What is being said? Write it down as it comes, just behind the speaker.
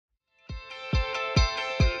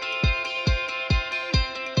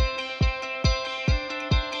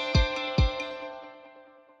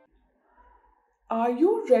Are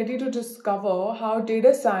you ready to discover how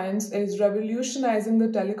data science is revolutionizing the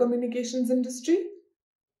telecommunications industry?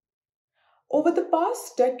 Over the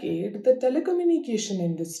past decade, the telecommunication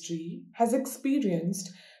industry has experienced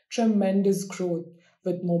tremendous growth,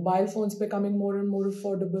 with mobile phones becoming more and more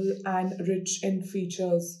affordable and rich in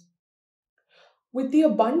features. With the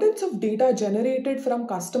abundance of data generated from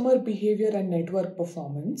customer behavior and network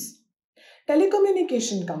performance,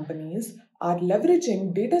 telecommunication companies are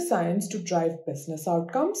leveraging data science to drive business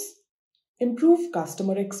outcomes, improve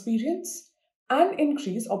customer experience, and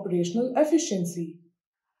increase operational efficiency.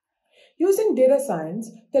 Using data science,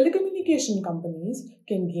 telecommunication companies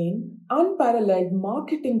can gain unparalleled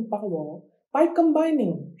marketing power by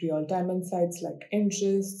combining real-time insights like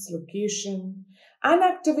interests, location, and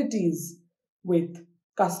activities with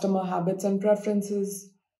customer habits and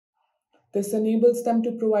preferences. This enables them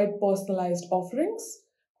to provide personalized offerings,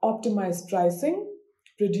 optimize pricing,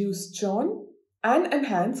 reduce churn, and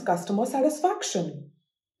enhance customer satisfaction.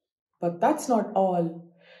 But that's not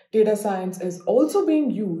all. Data science is also being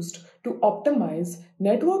used to optimize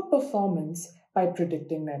network performance by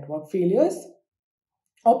predicting network failures,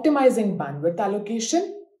 optimizing bandwidth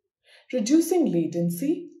allocation, reducing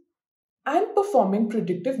latency, and performing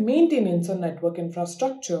predictive maintenance on network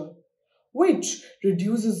infrastructure, which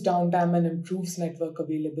reduces downtime and improves network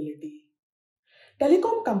availability.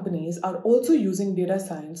 Telecom companies are also using data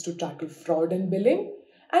science to tackle fraud in billing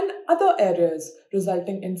and other areas,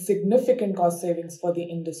 resulting in significant cost savings for the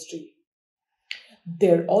industry.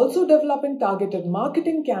 They're also developing targeted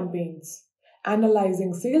marketing campaigns,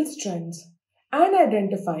 analyzing sales trends, and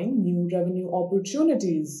identifying new revenue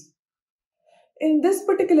opportunities. In this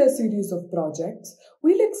particular series of projects,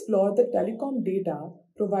 we'll explore the telecom data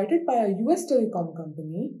provided by a US telecom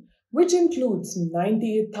company, which includes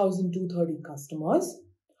 98,230 customers,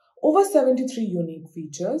 over 73 unique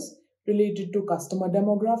features related to customer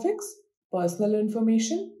demographics, personal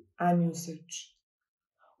information, and usage.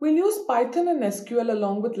 We'll use Python and SQL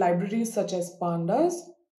along with libraries such as Pandas,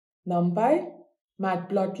 NumPy,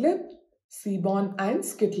 Matplotlib, Seaborn, and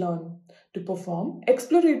Skitlearn to perform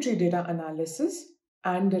exploratory data analysis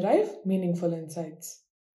and derive meaningful insights.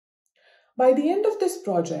 By the end of this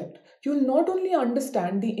project, you'll not only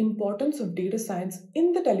understand the importance of data science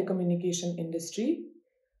in the telecommunication industry,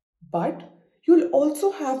 but you'll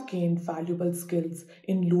also have gained valuable skills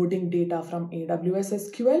in loading data from AWS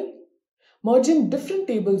SQL, merging different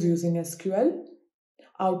tables using SQL,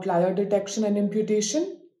 outlier detection and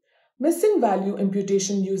imputation, missing value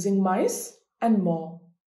imputation using mice, and more.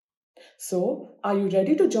 So, are you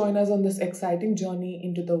ready to join us on this exciting journey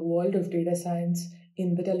into the world of data science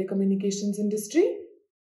in the telecommunications industry?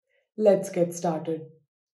 Let's get started.